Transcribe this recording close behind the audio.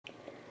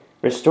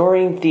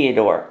Restoring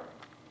Theodore.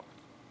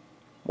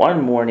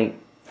 One morning,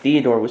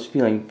 Theodore was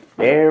feeling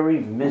very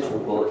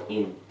miserable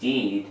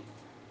indeed.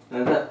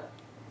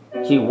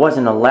 He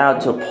wasn't allowed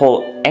to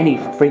pull any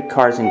freight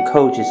cars and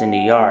coaches in the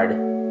yard.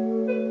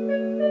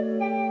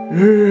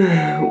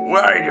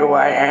 Why do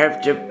I have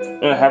to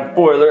have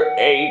boiler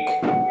ache?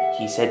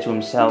 He said to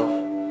himself.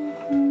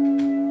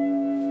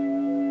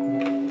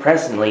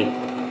 Presently,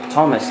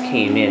 Thomas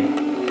came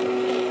in.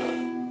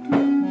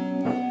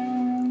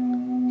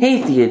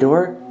 Hey,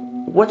 Theodore,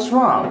 what's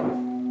wrong?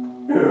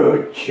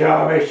 Oh,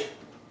 Thomas,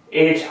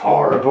 it's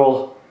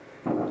horrible.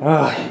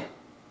 I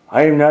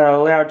am not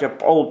allowed to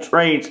pull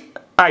trains.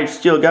 I've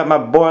still got my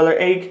boiler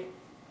ache.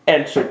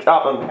 And Sir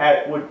Topham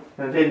Hatt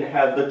didn't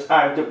have the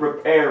time to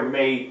prepare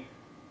me.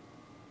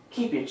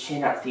 Keep your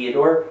chin up,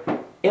 Theodore.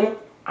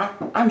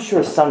 I'm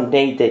sure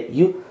someday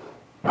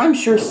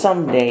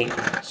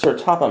Sir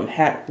Topham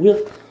Hatt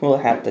will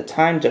have the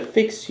time to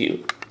fix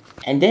you.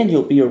 And then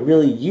you'll be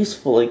really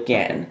useful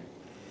again.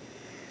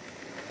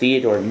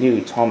 Theodore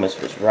knew Thomas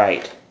was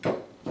right.